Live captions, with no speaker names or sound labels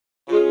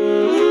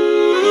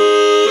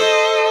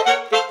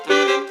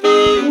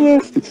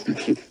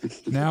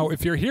Now,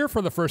 if you're here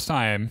for the first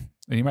time,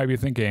 and you might be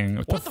thinking,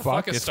 what the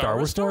fuck is Star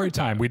Wars story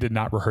time? We did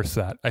not rehearse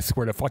that. I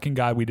swear to fucking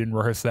God, we didn't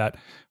rehearse that.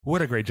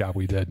 What a great job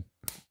we did.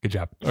 Good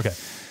job. Okay.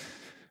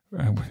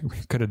 We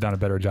could have done a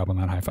better job on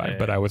that high five,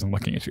 but I wasn't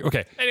looking at you.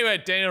 Okay.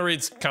 Anyway, Daniel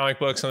reads comic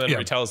books and then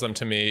retells them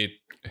to me.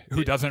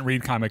 Who doesn't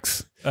read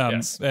comics?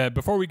 Yes.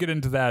 Before we get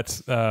into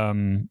that,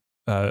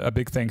 a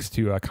big thanks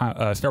to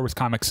Star Wars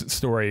Comics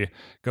Story.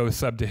 Go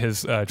sub to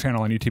his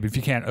channel on YouTube. If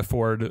you can't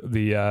afford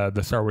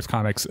the Star Wars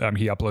comics,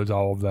 he uploads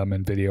all of them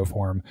in video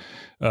form.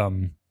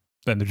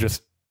 And they're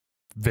just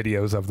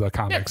videos of the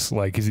comics.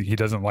 Like he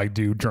doesn't like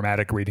do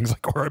dramatic readings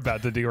like we're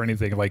about to do or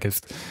anything. Like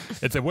it's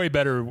a way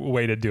better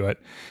way to do it.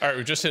 All right,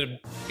 we just hit a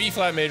B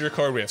flat major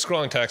chord. We have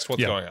scrolling text.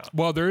 What's going on?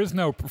 Well, there is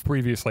no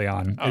previously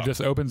on. It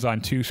just opens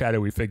on two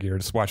shadowy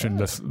figures watching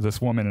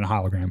this woman in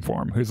hologram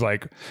form who's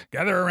like,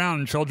 gather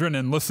around, children,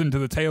 and listen to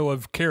the tale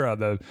of Kira,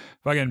 the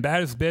fucking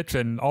baddest bitch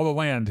in all the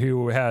land,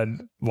 who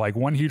had like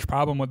one huge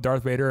problem with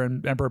Darth Vader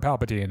and Emperor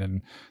Palpatine,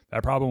 and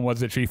that problem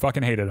was that she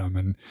fucking hated him.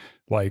 And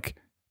like,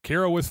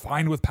 Kira was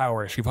fine with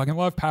power. She fucking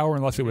loved power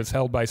unless it was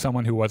held by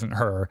someone who wasn't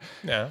her.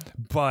 Yeah.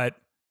 But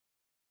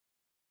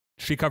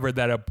she covered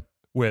that up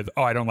with,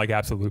 I don't like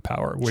absolute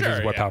power, which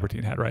is what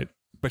Palpatine had, right?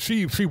 But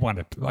she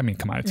wanted, I mean,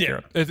 come on, it's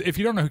Kira. If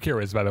you don't know who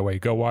Kira is, by the way,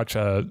 go watch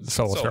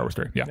Solo Star Wars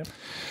Story. Yeah. Yep.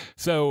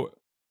 So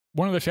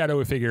one of the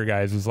shadowy figure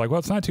guys is like, well,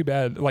 it's not too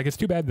bad. Like, it's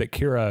too bad that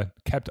Kira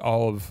kept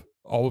all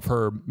of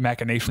her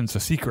machinations a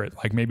secret.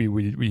 Like, maybe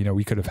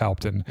we could have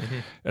helped. And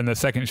the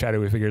second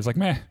shadowy figure is like,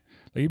 meh.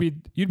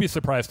 You'd be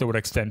surprised to what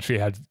extent she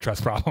had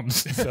trust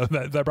problems. So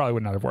that probably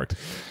would not have worked.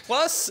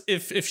 Plus,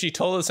 if she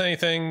told us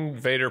anything,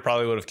 Vader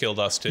probably would have killed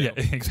us too. Yeah,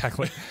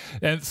 exactly.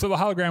 And so the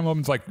hologram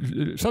woman's like,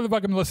 shut the fuck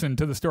up and listen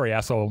to the story,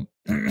 asshole.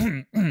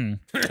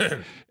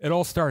 It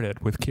all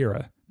started with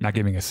Kira not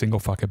giving a single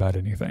fuck about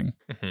anything.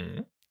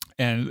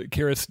 And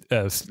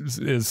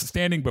Kira is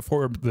standing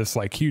before this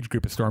like huge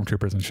group of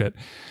stormtroopers and shit.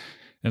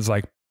 And it's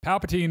like,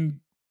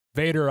 Palpatine,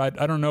 Vader, I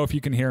don't know if you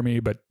can hear me,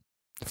 but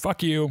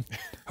fuck you.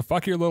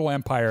 Fuck your little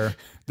empire.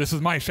 This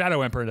is my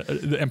shadow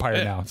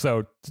empire now.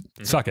 So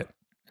suck it.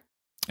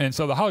 And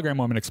so the hologram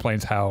woman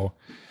explains how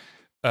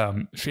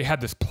she had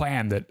this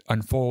plan that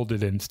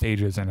unfolded in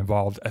stages and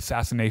involved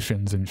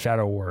assassinations and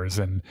shadow wars.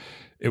 And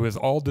it was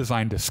all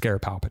designed to scare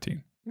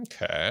Palpatine.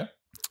 Okay.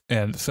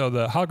 And so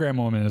the hologram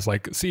woman is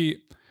like,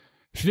 see,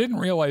 she didn't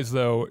realize,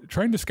 though,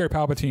 trying to scare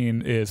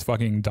Palpatine is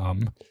fucking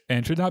dumb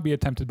and should not be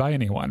attempted by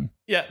anyone.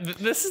 Yeah,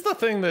 this is the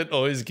thing that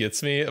always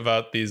gets me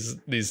about these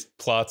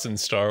plots in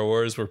Star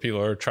Wars where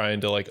people are trying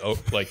to like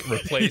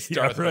replace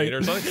Darth Vader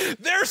or something.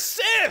 They're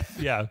Sith.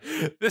 Yeah,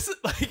 this is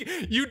like,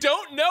 you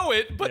don't know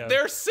it, but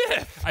they're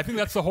Sith. I think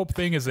that's the whole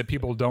thing, is that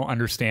people don't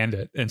understand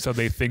it, and so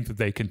they think that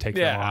they can take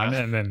them on,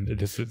 and then it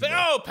just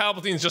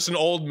Palpatine's just an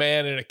old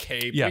man in a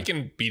cape. We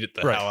can beat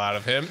the hell out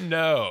of him.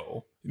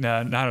 No,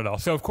 not at all.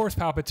 So of course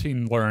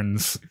Palpatine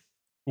learns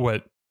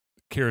what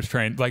Kira's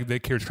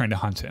trying to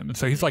hunt him. And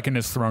so he's like in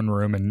his throne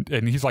room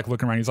and he's like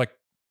looking around. He's like,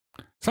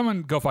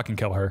 someone go fucking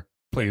kill her,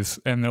 please.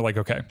 And they're like,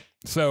 okay.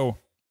 So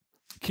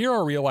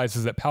Kira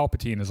realizes that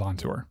Palpatine is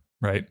onto her,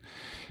 right?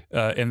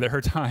 And that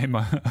her time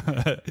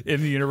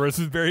in the universe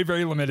is very,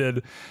 very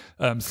limited.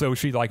 So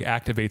she like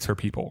activates her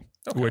people,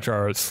 which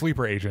are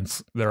sleeper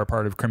agents that are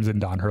part of Crimson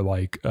Dawn, her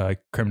like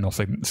criminal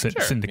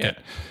syndicate.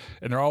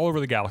 And they're all over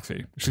the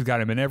galaxy. She's got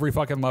them in every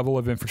fucking level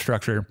of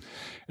infrastructure.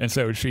 And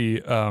so she...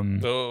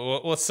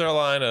 so what's their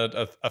line?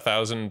 A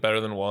 1,000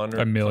 better than one? Or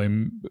a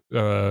million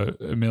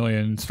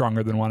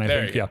stronger than one, I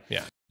think. Yeah.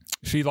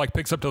 She like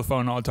picks up the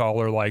phone to all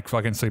her like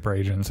fucking sleeper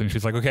agents. And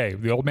she's like, okay,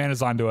 the old man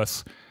is onto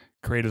us.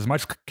 Create as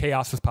much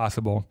chaos as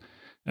possible.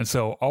 And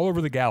so all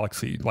over the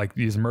galaxy, like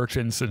these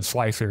merchants and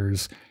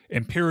slicers,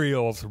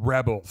 Imperials,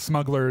 rebels,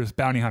 smugglers,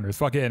 bounty hunters,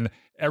 fucking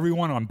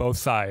everyone on both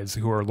sides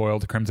who are loyal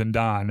to Crimson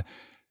Dawn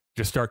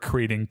just start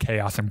creating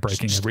chaos and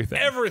breaking everything.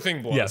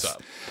 Everything blows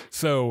up.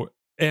 So,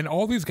 and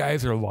all these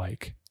guys are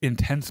like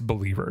intense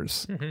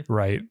believers,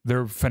 right?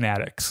 They're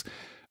fanatics.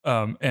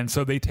 And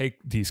so they take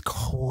these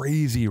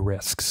crazy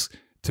risks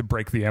to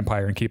break the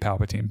Empire and keep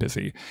Palpatine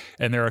busy.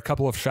 And there are a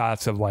couple of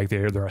shots of like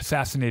they're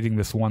assassinating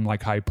this one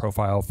like high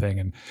profile thing,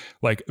 and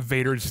like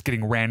Vader's just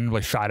getting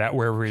randomly shot at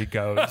wherever he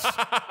goes.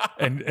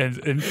 and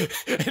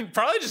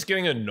probably just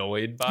getting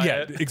annoyed by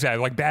it. Yeah, exactly.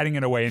 Like batting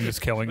it away and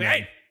just killing them.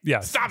 Hey,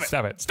 stop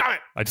it.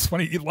 I just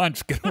want to eat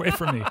lunch. Get away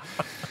from me.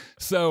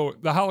 So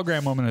the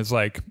hologram woman is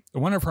like,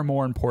 one of her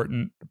more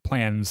important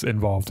plans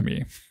involved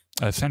me.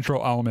 A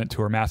central element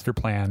to her master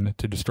plan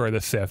to destroy the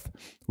Sith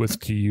was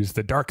to use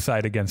the dark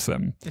side against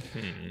them.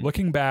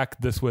 Looking back,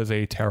 this was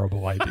a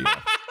terrible idea.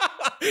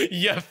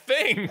 You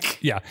think?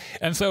 Yeah.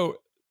 And so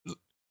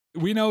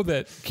we know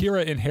that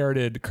Kira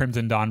inherited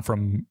Crimson Dawn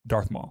from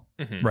Darth Maul,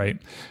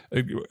 right?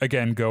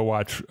 Again, go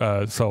watch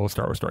Solo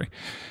Star Wars Story.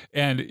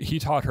 And he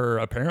taught her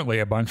apparently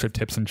a bunch of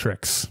tips and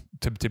tricks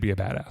to be a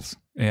badass.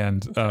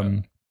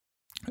 And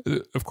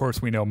of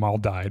course, we know Maul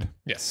died.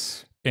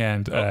 Yes.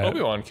 And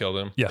Obi-Wan killed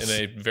him in yes.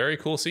 a very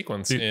cool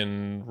sequence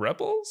in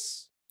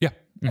Rebels. Yeah.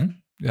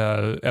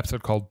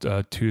 Episode called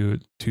Two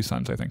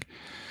Sons, I think.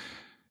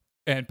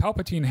 And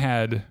Palpatine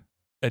had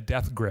a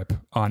death grip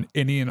on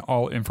any and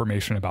all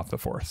information about the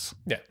Force.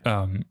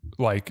 Yeah.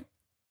 Like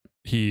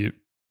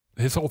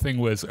his whole thing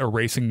was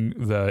erasing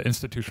the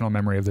institutional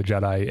memory of the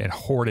Jedi and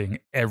hoarding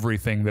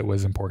everything that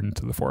was important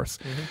to the Force.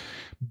 Mm-hmm.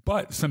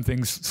 But some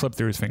things slipped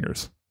through his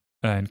fingers,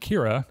 and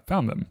Kira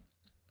found them.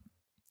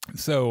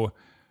 So,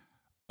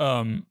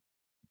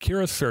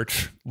 Kira's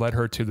search led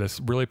her to this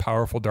really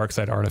powerful dark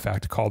side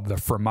artifact called the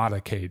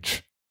Fermata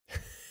Cage.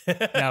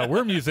 Now,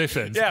 we're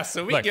musicians. Yeah,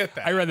 so we get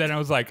that. I read that and I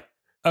was like,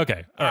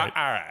 okay, all right.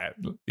 All right.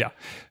 Yeah.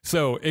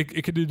 So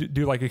it could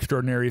do like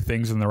extraordinary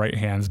things in the right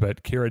hands,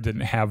 but Kira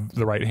didn't have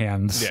the right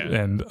hands. Yeah.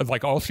 And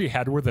like all she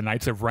had were the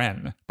Knights of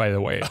Ren, by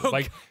the way. Oh,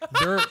 like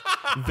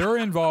they're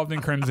involved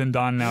in Crimson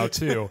Dawn now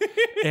too.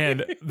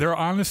 And they're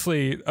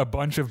honestly a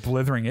bunch of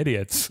blithering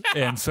idiots.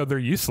 And so they're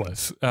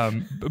useless.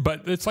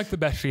 But it's like the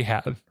best she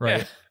had, right?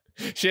 Yeah.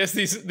 She has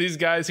these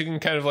guys who can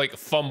kind of like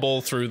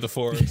fumble through the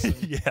Force.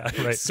 Yeah,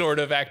 right. Sort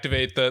of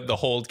activate the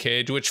hold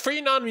cage, which for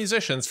you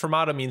non-musicians,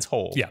 Fermata means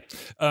hold. Yeah.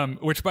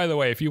 Which, by the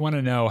way, if you want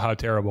to know how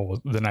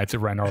terrible the Knights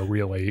of Ren are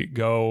really,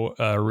 go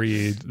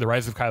read The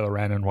Rise of Kylo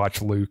Ren and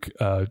watch Luke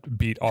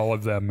beat all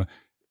of them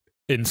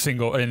in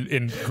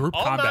group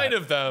all combat. 9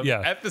 of them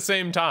at the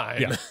same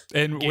time. Yeah.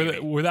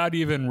 And without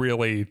even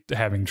really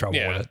having trouble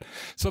with it.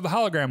 So the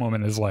hologram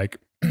woman is like...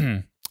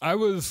 I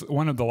was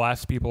one of the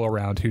last people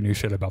around who knew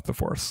shit about the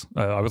Force.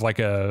 I was like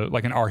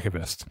an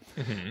archivist.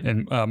 Mm-hmm.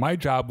 And my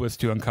job was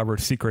to uncover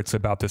secrets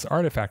about this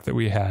artifact that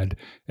we had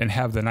and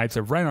have the Knights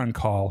of Ren on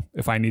call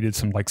if I needed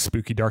some like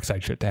spooky dark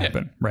side shit to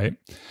happen, right?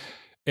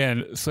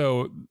 And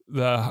so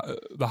the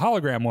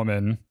hologram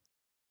woman,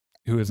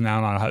 who is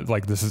now on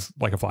like, this is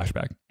like a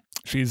flashback.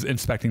 She's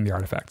inspecting the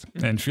artifact,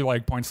 and she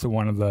like points to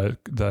one of the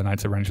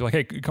Knights of Ren. She's like,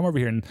 "Hey, come over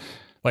here and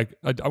like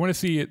I want to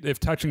see if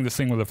touching this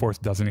thing with the Force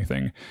does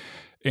anything."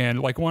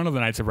 And like one of the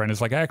Knights of Ren is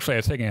like, actually, I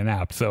was taking a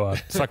nap, so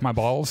suck my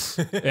balls.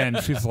 And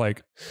she's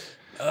like,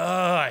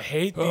 I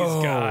hate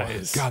these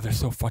guys. God, they're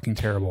so fucking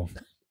terrible.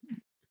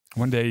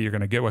 One day you're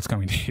gonna get what's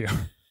coming to you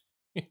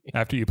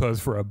after you pose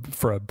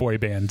for a boy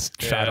band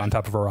shot on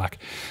top of a rock.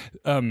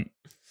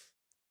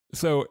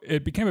 So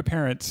it became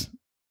apparent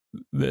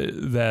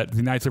that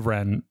the Knights of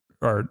Ren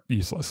are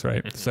useless,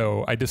 right? Mm-hmm.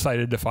 So I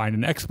decided to find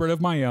an expert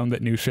of my own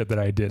that knew shit that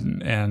I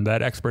didn't, and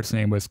that expert's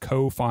name was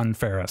Ko Fon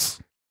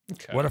Ferris.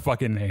 Okay. What a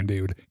fucking name,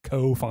 dude.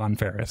 Ko Fon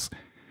Ferris.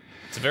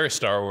 It's a very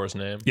Star Wars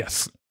name.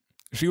 Yes.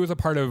 She was a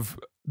part of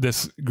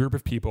this group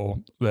of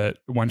people that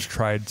once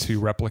tried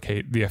to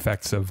replicate the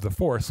effects of the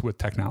Force with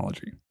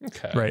technology.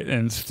 Okay. Right.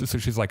 And so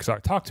she's like, so I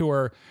talked to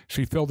her.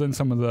 She filled in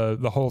some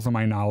of the holes in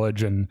my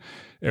knowledge, and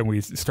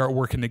we start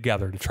working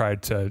together to try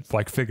to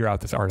like figure out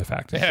this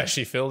artifact. Yeah,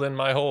 she filled in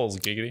my holes,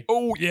 giggity.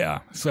 Oh, yeah.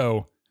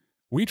 So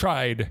we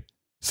tried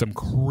some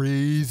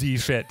crazy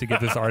shit to get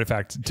this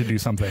artifact to do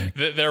something.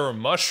 There were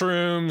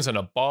mushrooms and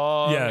a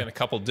bomb and a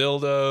couple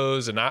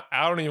dildos, and I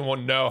don't even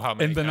want to know how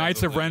many. And the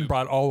Knights of Ren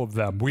brought all of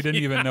them. We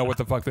didn't even know what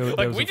the fuck they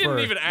like. We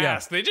didn't even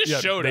ask. They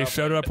just showed up. They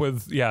showed up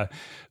with we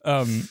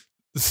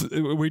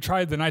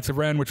tried the Knights of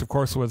Ren, which of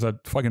course was a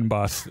fucking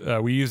bust.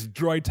 We used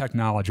droid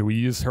technology. We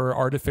used her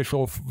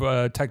artificial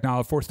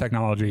Force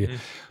technology.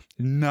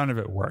 Mm-hmm. None of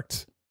it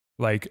worked.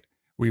 Like,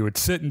 we would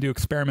sit and do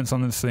experiments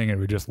on this thing, and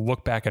we just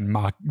look back and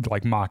mock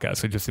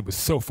us. It was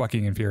so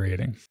fucking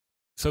infuriating.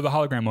 So the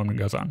hologram woman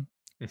goes on.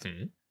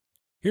 Mm-hmm.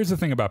 Here's the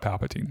thing about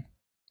Palpatine.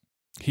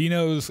 He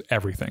knows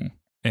everything,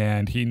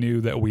 and he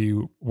knew that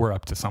we were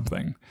up to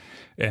something.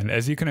 And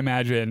as you can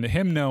imagine,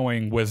 him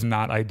knowing was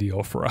not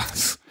ideal for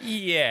us.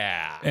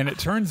 Yeah. And it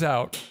turns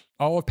out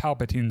all of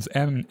Palpatine's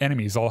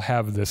enemies all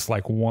have this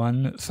like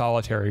one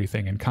solitary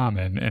thing in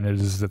common, and it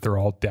is that they're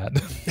all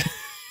dead.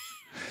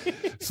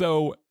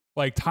 So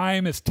like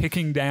time is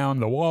ticking down,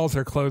 the walls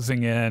are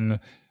closing in.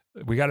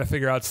 We got to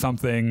figure out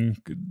something,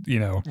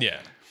 Yeah.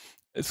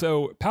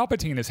 So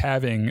Palpatine is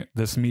having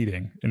this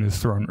meeting in his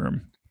throne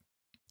room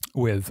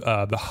with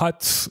the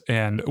Hutts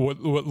and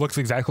what looks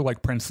exactly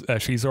like Prince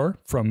Shizor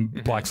from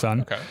Black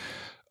Sun.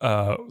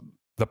 Okay.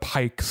 The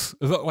Pikes,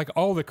 like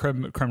all the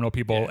criminal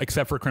people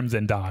except for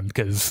Crimson Dawn,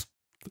 because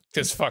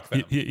fuck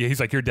them. He's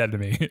like, you're dead to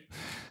me.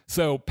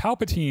 So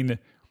Palpatine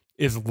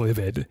is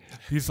livid.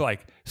 He's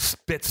like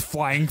spits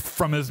flying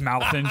from his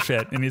mouth and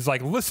shit. And he's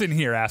like, listen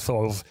here,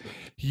 assholes.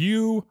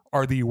 You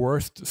are the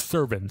worst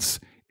servants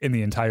in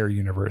the entire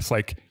universe.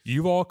 Like,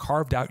 you've all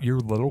carved out your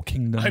little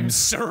kingdom. I'm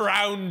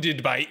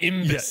surrounded by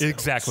imbeciles. Yeah,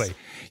 exactly.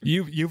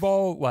 You've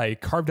all like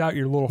carved out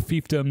your little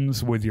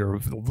fiefdoms with your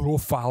little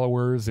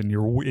followers and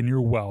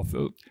your wealth.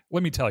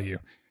 Let me tell you,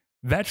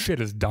 that shit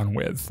is done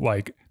with.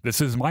 Like, this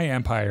is my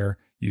empire.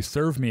 You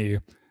serve me.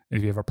 And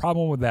if you have a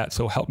problem with that,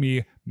 so help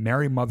me,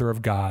 Mary Mother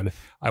of God,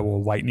 I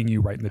will lightning you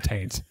right in the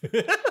taint.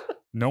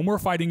 No more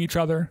fighting each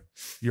other.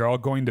 You're all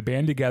going to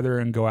band together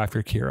and go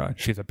after Kira.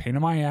 She's a pain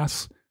in my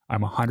ass.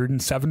 I'm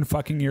 107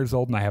 fucking years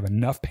old, and I have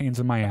enough pains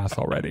in my ass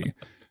already.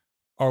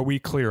 Are we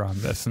clear on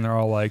this? And they're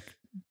all like,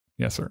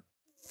 yes, sir.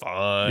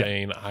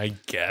 Fine, I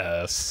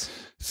guess.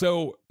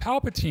 So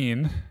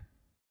Palpatine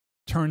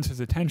turns his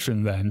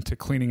attention then to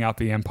cleaning out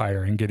the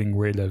Empire and getting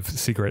rid of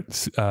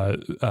secret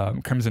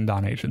Crimson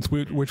Dawn agents,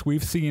 which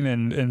we've seen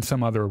in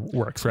some other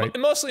works, right? It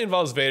mostly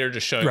involves Vader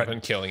just showing up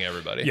and killing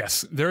everybody.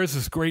 Yes, there is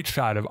this great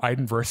shot of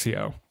Iden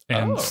Versio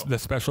and the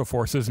special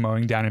forces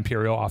mowing down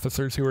Imperial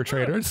officers who were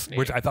traitors,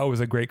 which I thought was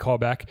a great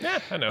callback. Yeah,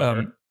 I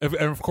know. And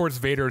of course,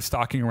 Vader is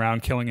stalking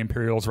around, killing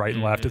Imperials right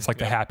and left. It's like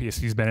the happiest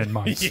he's been in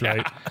months,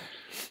 right?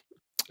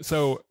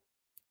 So,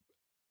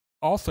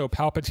 also,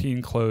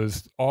 Palpatine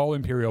closed all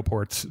Imperial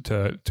ports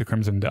to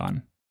Crimson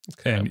Dawn.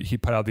 Okay. And he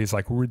put out these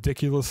like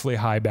ridiculously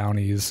high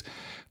bounties.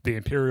 The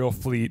Imperial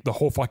fleet, the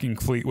whole fucking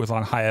fleet was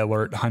on high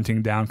alert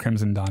hunting down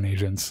Crimson Dawn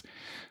agents.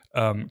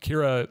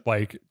 Kira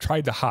like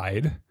tried to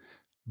hide,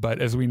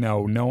 but as we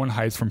know, no one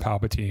hides from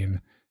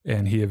Palpatine,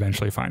 and he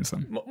eventually finds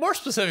them. More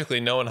specifically,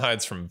 no one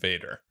hides from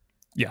Vader.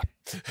 Yeah.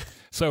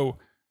 So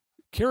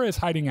Kira is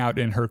hiding out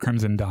in her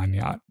Crimson Dawn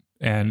yacht,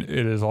 and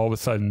it is all of a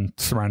sudden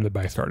surrounded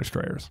by Star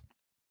Destroyers.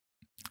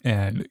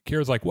 And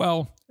Kira's like,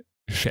 well,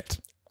 shit.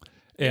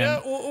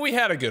 And yeah, we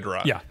had a good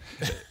run. Yeah.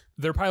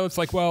 Their pilot's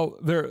like, well,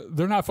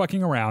 they're not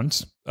fucking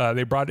around.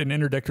 They brought an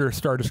interdictor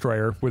Star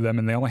Destroyer with them,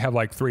 and they only have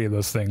like 3 of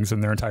those things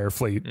in their entire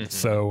fleet. Mm-hmm.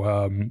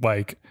 So,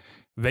 like,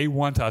 they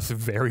want us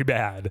very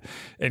bad.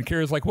 And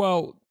Kira's like,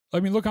 well, I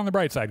mean, look on the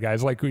bright side,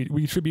 guys. Like,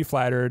 we should be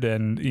flattered,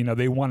 and, you know,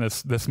 they want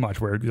us this much.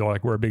 We're, you know,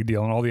 like, we're a big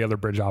deal. And all the other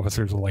bridge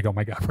officers are like, oh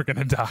my God, we're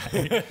going to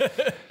die.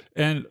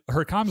 And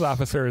her comms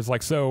officer is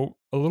like, so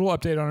a little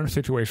update on our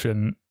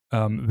situation.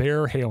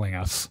 They're hailing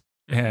us.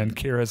 And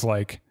Kira's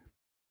like,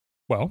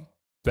 well,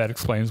 that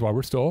explains why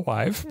we're still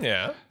alive.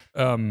 Yeah.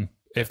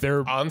 If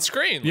they're on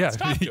screen, yeah, let's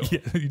talk to them. Yeah,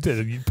 you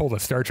did. You pulled a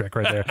Star Trek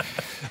right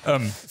there.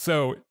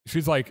 So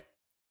she's like,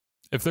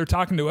 if they're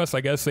talking to us,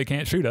 I guess they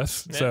can't shoot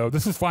us. Yeah. So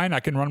this is fine. I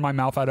can run my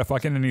mouth out of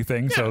fucking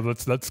anything. Yeah. So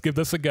let's give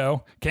this a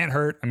go. Can't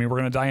hurt. I mean, we're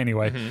gonna die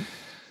anyway. Mm-hmm.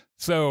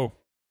 So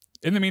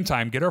in the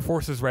meantime, get our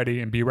forces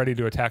ready and be ready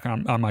to attack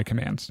on my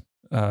commands.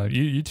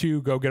 You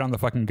two go get on the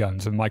fucking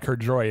guns. And like her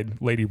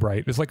droid, Lady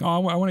Bright, is like,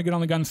 oh, I want to get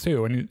on the guns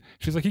too. And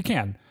she's like, you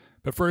can.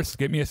 But first,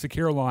 get me a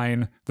secure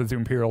line that the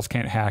Imperials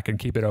can't hack and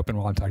keep it open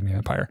while I'm talking to the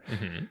Empire.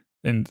 Mm-hmm.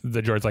 And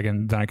the droid's like,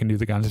 and then I can do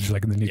the guns. And she's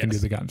like, and then you can do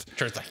the guns.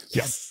 Droid's like,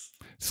 yes.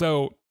 Yeah.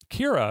 So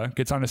Kira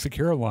gets on a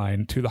secure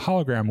line to the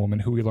hologram woman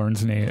who we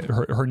learn's name.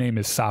 Her name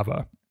is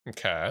Sava.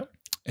 Okay.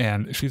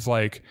 And she's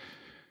like,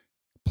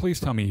 please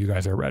tell me you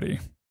guys are ready.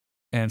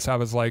 And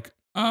Sava's like,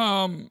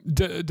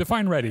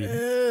 define ready.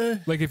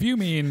 Like, if you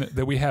mean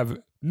that we have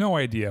no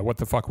idea what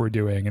the fuck we're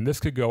doing, and this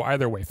could go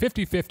either way,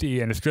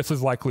 50-50, and it's just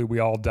as likely we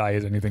all die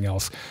as anything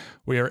else,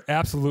 we are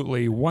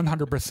absolutely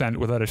 100%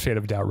 without a shade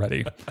of doubt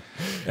ready.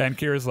 And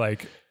Kira's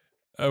like,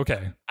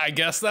 okay. I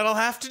guess that'll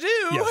have to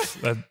do. Yes,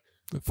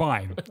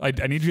 fine. I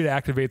need you to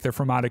activate the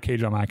Fermata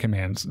cage on my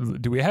commands.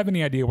 Do we have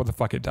any idea what the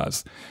fuck it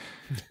does?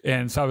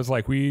 And so I was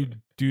like, we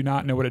do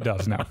not know what it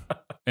does now.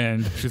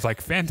 And she's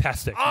like,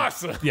 fantastic.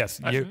 Awesome. Yes.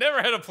 I've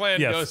never had a plan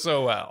go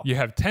so well. You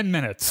have 10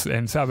 minutes.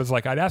 And so I was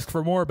like, I'd ask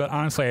for more, but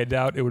honestly, I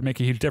doubt it would make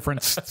a huge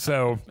difference.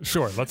 So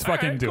sure, let's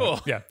fucking do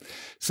it. Yeah.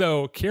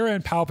 So Kira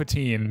and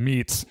Palpatine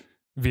meets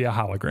via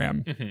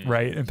hologram,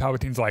 right? And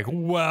Palpatine's like,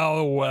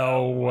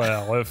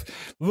 well,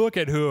 if look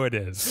at who it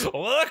is.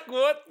 Look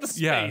what the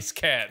space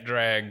cat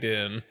dragged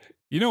in.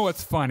 You know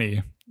what's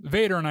funny?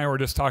 Vader and I were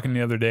just talking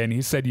the other day, and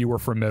he said you were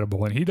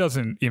formidable, and he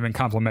doesn't even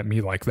compliment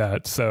me like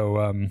that.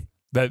 So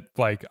that,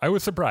 like, I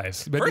was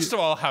surprised. But first of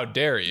all, how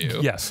dare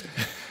you? Yes.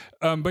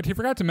 But he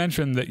forgot to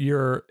mention that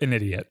you're an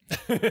idiot.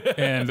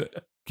 And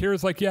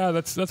Kira's like, yeah,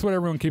 that's what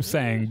everyone keeps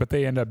saying, but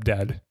they end up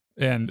dead.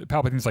 And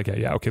Palpatine's like,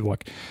 yeah, okay,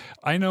 look,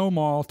 I know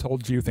Maul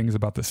told you things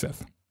about the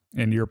Sith,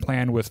 and your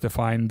plan was to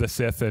find the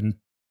Sith and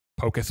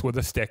poke us with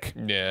a stick.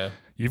 Yeah.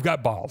 You've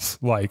got balls,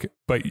 like,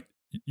 but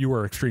you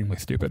were extremely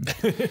stupid.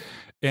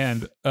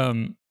 And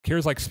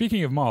Kira's like,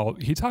 speaking of Maul,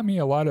 he taught me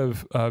a lot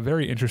of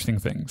very interesting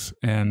things.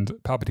 And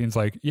Palpatine's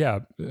like, yeah,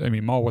 I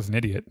mean, Maul was an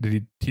idiot. Did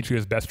he teach you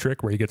his best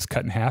trick where he gets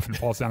cut in half and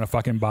falls down a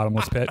fucking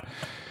bottomless pit?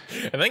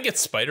 And then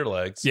gets spider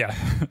legs. Yeah.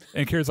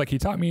 And Kira's like, he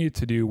taught me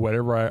to do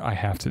whatever I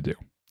have to do.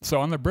 So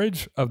on the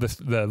bridge of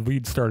the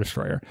lead Star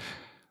Destroyer,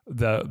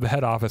 the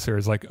head officer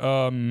is like,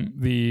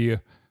 the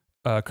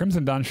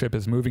Crimson Dawn ship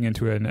is moving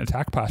into an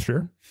attack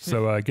posture.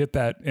 So get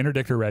that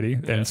interdictor ready,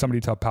 and somebody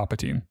tell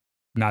Palpatine,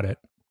 not it.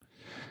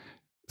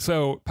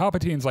 So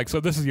Palpatine's like, so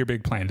this is your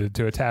big plan,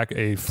 to attack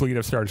a fleet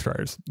of Star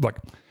Destroyers. Look,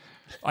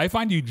 I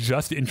find you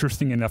just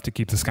interesting enough to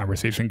keep this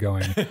conversation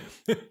going.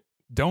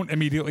 Don't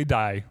immediately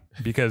die,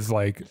 because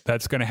like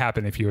that's going to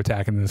happen if you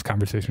attack, and this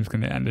conversation is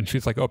going to end. And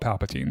she's like, oh,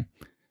 Palpatine.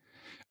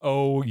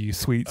 Oh, you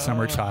sweet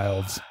summer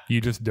childs.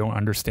 You just don't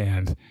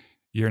understand.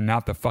 You're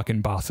not the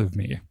fucking boss of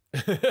me.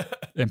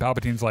 And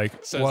Palpatine's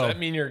like, so does that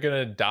mean you're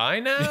going to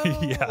die now?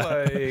 Yeah.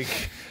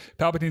 Like,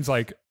 Palpatine's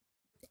like,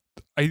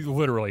 I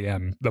literally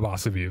am the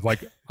boss of you.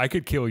 Like, I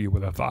could kill you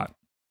with a thought.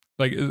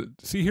 Like,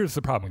 see, here's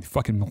the problem with you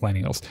fucking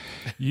millennials.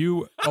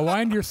 You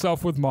aligned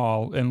yourself with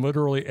Maul, and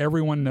literally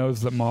everyone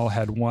knows that Maul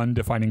had one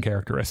defining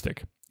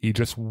characteristic. He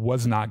just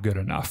was not good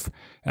enough.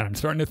 And I'm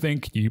starting to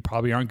think you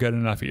probably aren't good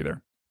enough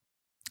either.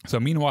 So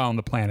meanwhile on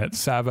the planet,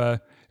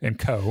 Sava and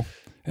Ko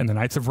and the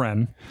Knights of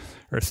Ren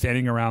are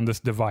standing around this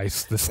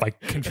device, this like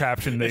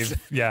contraption they've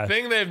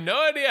thing they have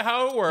no idea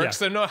how it works.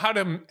 They know how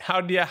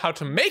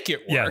to make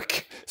it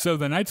work. So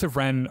the Knights of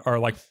Ren are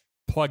like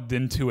plugged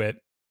into it,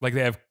 like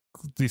they have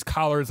these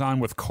collars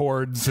on with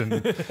cords, and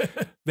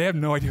they have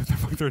no idea what the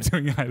fuck they're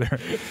doing either.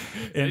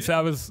 And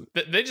Sava's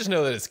they just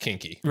know that it's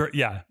kinky.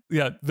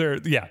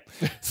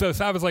 So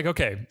Sava's like,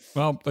 okay,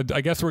 well,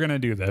 I guess we're gonna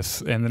do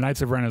this. And the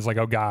Knights of Ren is like,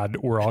 oh god,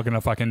 we're all gonna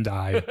fucking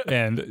die.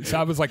 And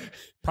Sava's like,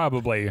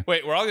 probably.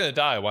 Wait, we're all gonna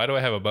die. Why do I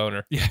have a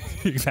boner? Yeah,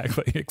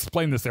 exactly.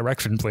 Explain this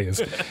erection,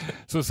 please.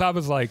 So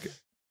Sava's like,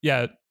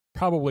 yeah,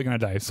 probably gonna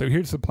die. So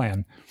here's the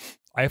plan.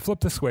 I flip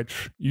the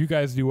switch. You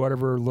guys do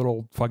whatever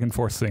little fucking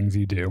force things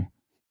you do.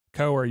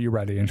 Ko, are you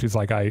ready? And she's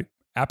like, I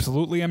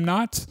absolutely am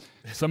not.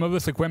 Some of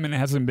this equipment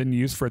hasn't been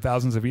used for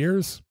thousands of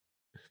years.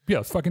 Yeah,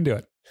 let's fucking do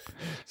it.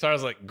 So I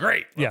was like,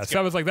 great. So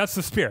I was like, that's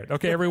the spirit.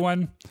 Okay,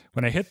 everyone,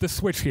 when I hit the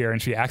switch here,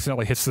 and she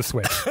accidentally hits the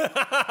switch,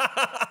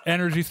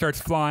 energy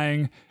starts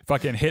flying,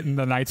 fucking hitting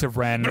the Knights of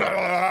Ren.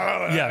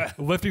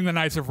 Lifting the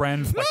Knights of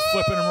Ren, like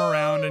flipping them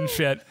around and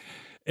shit.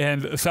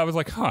 And so I was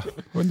like, huh,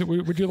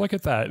 would you look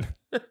at that?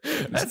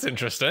 That's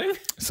interesting.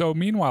 So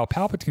meanwhile,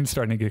 Palpatine's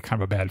starting to get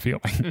kind of a bad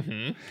feeling.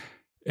 Mm-hmm.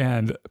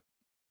 And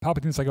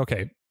Palpatine's like,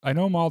 okay, I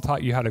know Maul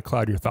taught you how to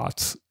cloud your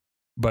thoughts,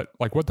 but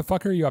like, what the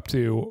fuck are you up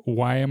to?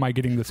 Why am I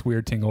getting this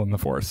weird tingle in the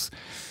Force?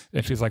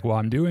 And she's like, well,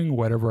 I'm doing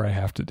whatever I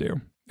have to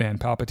do. And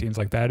Palpatine's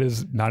like, that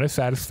is not a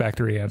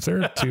satisfactory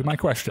answer to my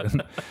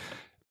question.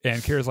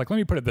 And Kira's like, let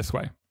me put it this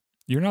way.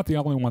 You're not the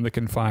only one that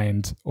can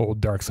find old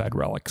dark side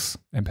relics.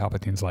 And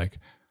Palpatine's like,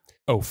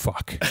 oh,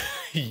 fuck.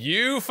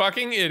 You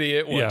fucking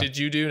idiot. What did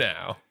you do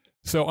now?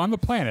 So on the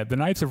planet, the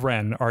Knights of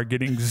Ren are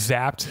getting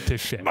zapped to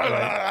shit.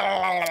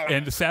 Right?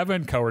 And Sava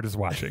and Ko are just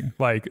watching.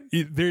 Like,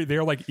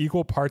 they're like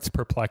equal parts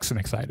perplexed and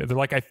excited. They're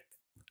like,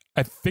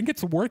 I think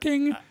it's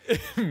working.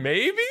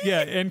 Maybe? Yeah,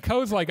 and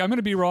Ko's like, I'm going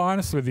to be real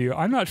honest with you.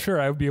 I'm not sure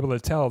I would be able to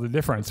tell the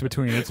difference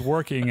between it's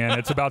working and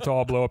it's about to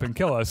all blow up and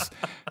kill us.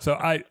 So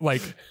I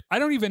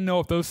don't even know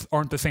if those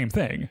aren't the same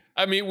thing.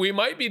 I mean, we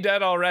might be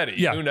dead already.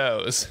 Yeah. Who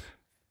knows?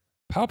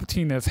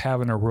 Palpatine is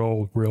having a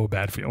real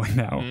bad feeling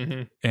now.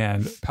 Mm-hmm.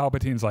 And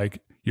Palpatine's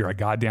like, you're a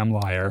goddamn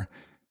liar.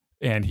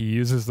 And he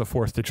uses the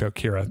Force to choke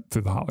Kira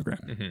through the hologram.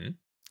 Mm-hmm.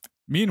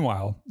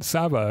 Meanwhile,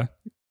 Sava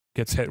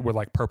gets hit with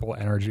like purple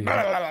energy.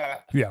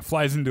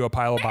 Flies into a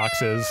pile of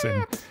boxes.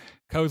 And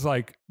Ko's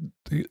like,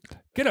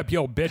 get up, you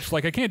old bitch.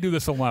 Like, I can't do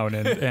this alone.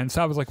 And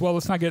Sava's like, well,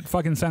 let's not get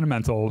fucking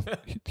sentimental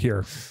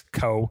here,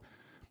 Ko.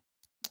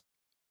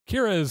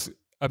 Kira is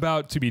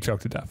about to be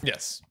choked to death.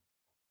 Yes.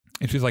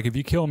 And she's like, if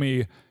you kill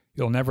me,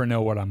 you'll never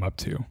know what I'm up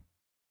to.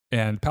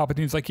 And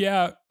Palpatine's like,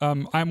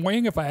 I'm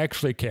weighing if I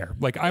actually care.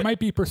 Like, I might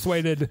be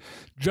persuaded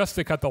just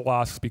to cut the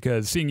loss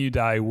because seeing you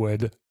die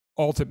would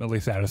ultimately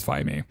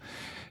satisfy me.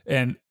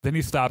 And then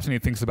he stops and he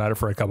thinks about it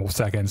for a couple of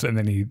seconds, and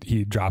then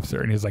he drops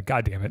her and he's like,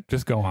 God damn it,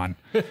 just go on.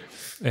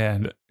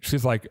 And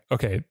she's like,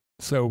 okay,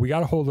 so we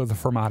got a hold of the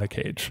Fermata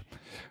cage.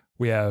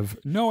 We have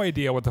no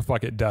idea what the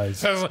fuck it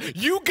does.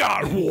 You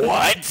got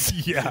what?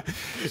 Yeah.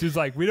 She's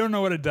like, we don't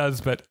know what it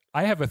does, but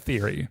I have a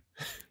theory.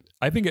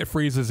 I think it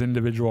freezes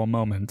individual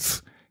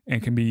moments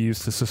and can be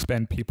used to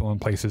suspend people in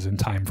places in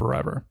time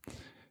forever.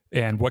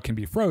 And what can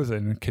be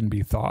frozen can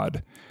be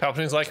thawed.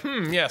 Palpatine's like,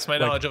 yes, my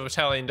knowledge of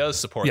Italian does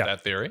support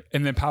that theory.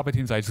 And then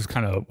Palpatine's eyes just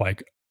kind of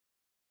like,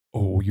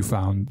 oh, you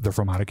found the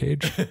Fermata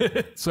cage?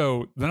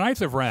 So the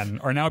Knights of Ren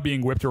are now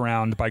being whipped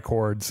around by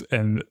cords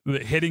and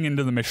hitting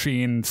into the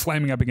machine,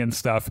 slamming up against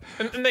stuff.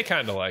 And they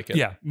kind of like it.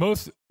 Yeah.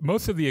 Most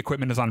of the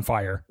equipment is on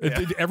fire.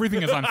 Yeah.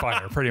 Everything is on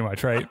fire, pretty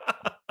much, right?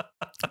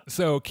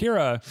 So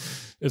Kira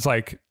is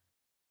like,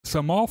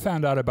 so Maul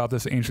found out about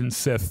this ancient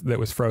Sith that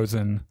was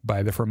frozen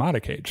by the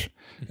Fermata cage,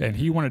 and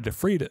he wanted to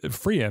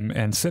free him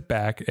and sit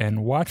back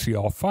and watch you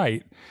all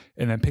fight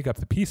and then pick up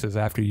the pieces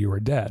after you were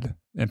dead.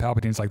 And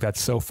Palpatine's like, that's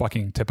so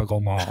fucking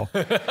typical Maul.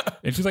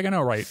 And she's like, I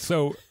know, right?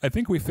 So I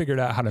think we figured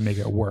out how to make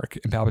it work.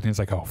 And Palpatine's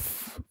like, oh,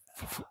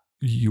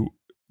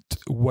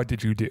 what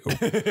did you do?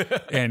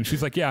 And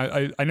she's like,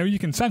 yeah, I know you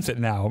can sense it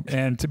now.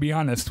 And to be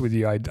honest with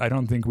you, I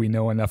don't think we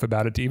know enough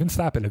about it to even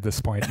stop it at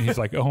this point. And he's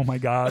like, oh my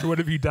God, what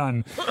have you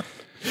done?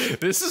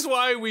 This is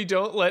why we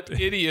don't let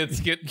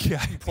idiots get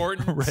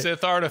important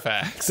Sith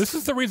artifacts. This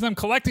is the reason I'm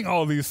collecting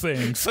all these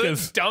things. So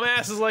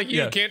dumbasses like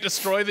you can't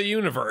destroy the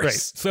universe. Right.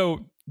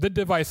 So the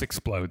device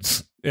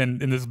explodes in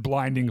this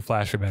blinding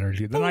flash of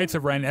energy. The Knights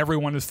of Ren,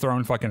 everyone is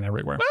thrown fucking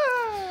everywhere.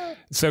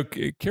 So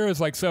Kira's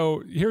like,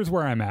 so here's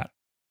where I'm at.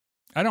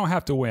 I don't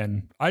have to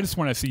win. I just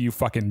want to see you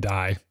fucking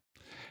die.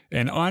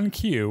 And on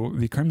cue,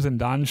 the Crimson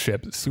Dawn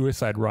ship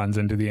suicide runs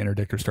into the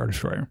Interdictor Star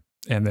Destroyer.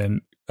 And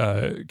then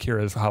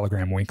Kira's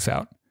hologram winks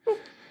out.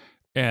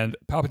 And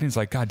Palpatine's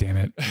like, God damn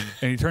it.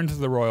 And he turns to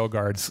the royal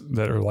guards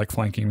that are like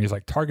flanking him. He's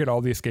like, target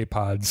all the escape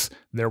pods.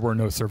 There were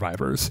no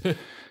survivors.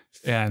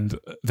 And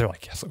they're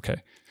like, yes,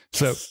 okay.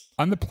 So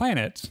on the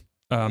planet...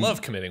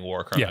 love committing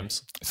war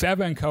crimes. Yeah,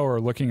 Sava and Ko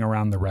are looking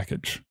around the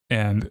wreckage.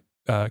 And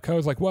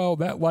Ko's like, well,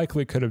 that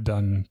likely could have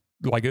done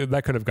Like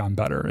that could have gone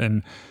better.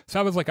 And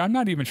Sava's like, I'm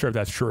not even sure if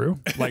that's true.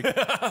 Like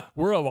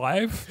we're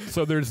alive.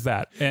 So there's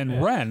that.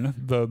 And Ren,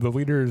 the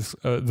leader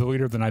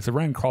of the Knights of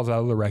Ren, crawls out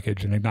of the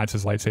wreckage and ignites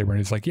his lightsaber. And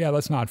he's like, yeah,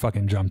 let's not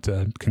fucking jump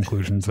to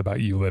conclusions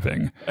about you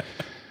living.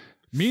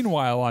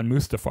 Meanwhile, on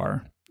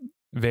Mustafar,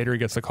 Vader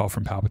gets a call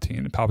from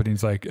Palpatine.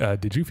 Palpatine's like,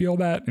 did you feel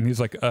that? And he's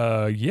like,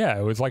 yeah,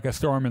 it was like a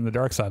storm in the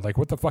dark side. Like,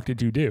 what the fuck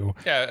did you do?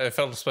 Yeah, I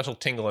felt a special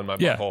tingle in my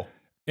butthole.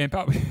 And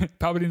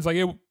Palpatine's like,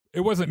 it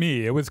wasn't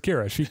me. It was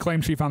Kira. She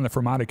claimed she found the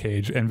Fermata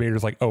cage. And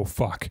Vader's like, oh,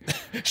 fuck.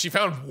 She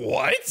found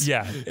what?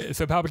 Yeah.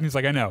 So Palpatine's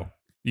like, I know.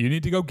 You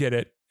need to go get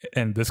it.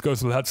 And this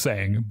goes without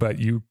saying, but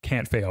you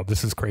can't fail.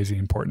 This is crazy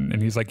important.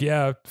 And he's like,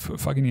 yeah,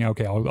 fucking yeah,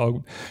 okay,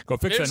 I'll go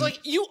fix it. It's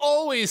like, you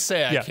always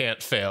say I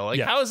can't fail.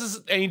 Like, how is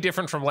this any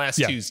different from last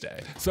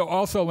Tuesday? So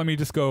also, let me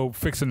just go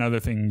fix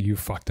another thing you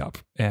fucked up.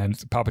 And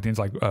Palpatine's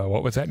like,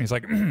 what was that? And he's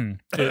like,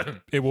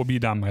 it will be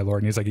done, my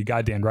lord. And he's like, you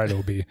goddamn right it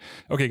will be.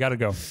 Okay, gotta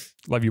go.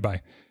 Love you,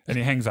 bye. And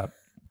he hangs up.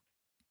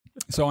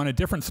 So on a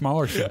different,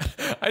 smaller ship.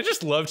 I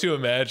just love to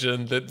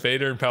imagine that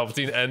Vader and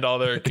Palpatine end all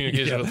their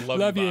communication with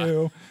love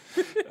you.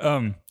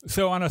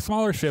 So on a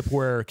smaller ship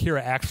where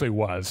Kira actually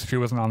was, she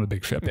wasn't on the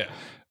big ship. Yeah.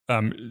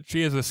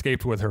 She has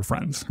escaped with her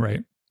friends,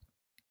 right?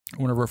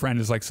 One of her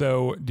friends is like,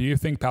 so do you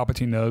think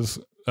Palpatine knows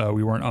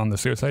we weren't on the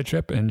suicide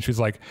ship? And she's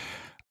like,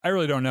 I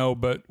really don't know,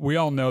 but we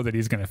all know that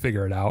he's going to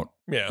figure it out.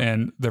 Yeah.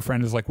 And their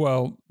friend is like,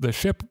 well, the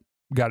ship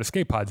got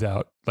escape pods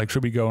out. Like,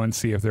 should we go and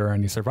see if there are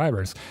any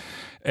survivors?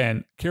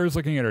 And Kira's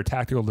looking at her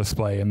tactical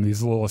display, and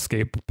these little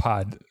escape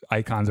pod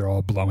icons are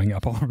all blowing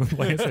up all over the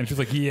place. And she's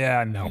like,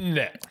 yeah, no,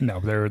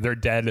 they're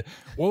dead.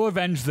 We'll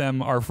avenge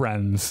them, our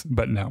friends,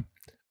 but no.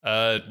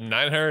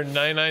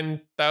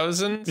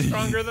 999,000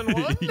 stronger than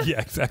one?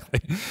 Yeah, exactly.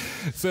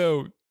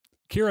 So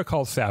Kira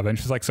calls Sava, and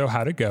she's like, so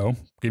how'd it go?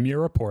 Give me a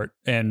report.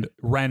 And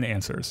Ren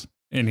answers.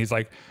 And he's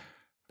like,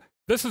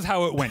 this is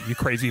how it went, you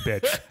crazy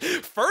bitch.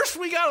 First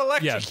we got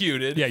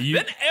electrocuted. Yeah,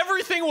 then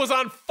everything was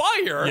on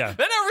fire. Yeah.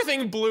 Then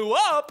everything blew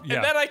up. Yeah.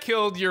 And then I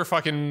killed your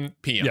fucking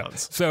peons. Yeah.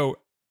 So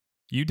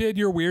you did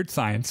your weird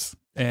science,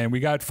 and we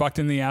got fucked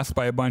in the ass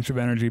by a bunch of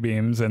energy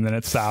beams, and then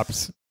it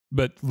stops.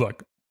 But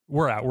look,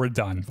 we're out. We're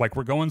done. Like,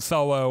 we're going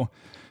solo.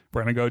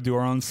 We're going to go do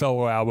our own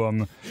solo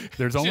album.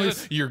 There's only...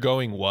 You're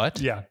going what?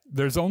 Yeah.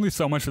 There's only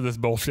so much of this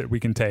bullshit we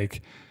can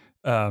take.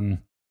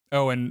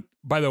 Oh, and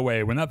by the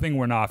way, when that thing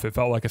went off, it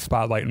felt like a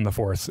spotlight in the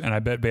Force, and I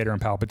bet Vader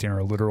and Palpatine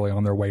are literally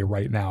on their way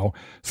right now.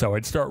 So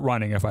I'd start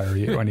running if I were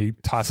you. And he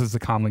tosses the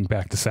comlink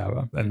back to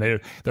Sava, and they're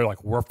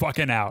like, "We're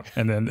fucking out,"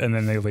 and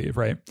then they leave,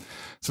 right?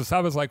 So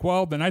Sava's like,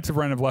 "Well, the Knights of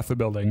Ren have left the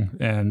building,"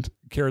 and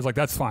Kira's like,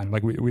 "That's fine.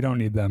 Like, we don't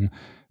need them.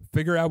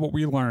 Figure out what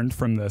we learned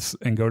from this,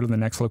 and go to the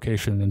next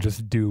location and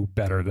just do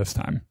better this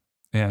time."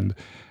 And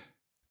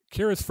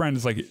Kira's friend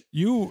is like,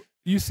 "You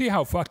see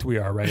how fucked we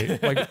are,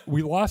 right? Like,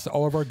 we lost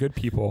all of our good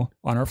people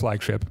on our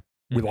flagship.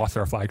 We lost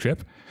our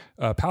flagship.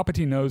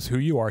 Palpatine knows who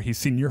you are. He's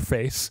seen your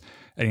face,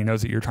 and he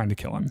knows that you're trying to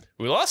kill him.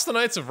 We lost the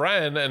Knights of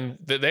Ren, and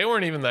they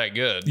weren't even that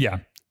good." Yeah.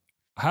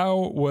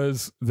 How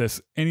was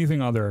this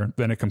anything other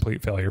than a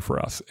complete failure for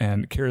us?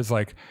 And Kira's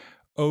like,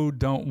 oh,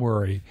 don't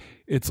worry.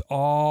 It's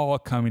all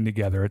coming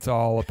together. It's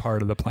all a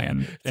part of the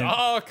plan. It's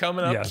all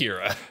coming up,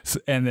 Kira.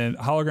 And then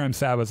Hologram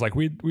Sava's like,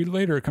 we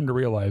later come to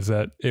realize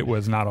that it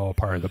was not all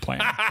part of the plan.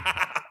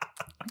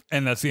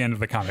 And that's the end of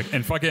the comic.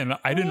 And fucking,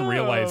 I didn't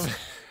realize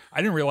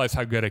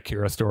how good a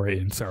Kira story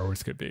in Star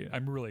Wars could be.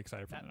 I'm really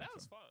excited for that. That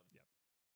was fun.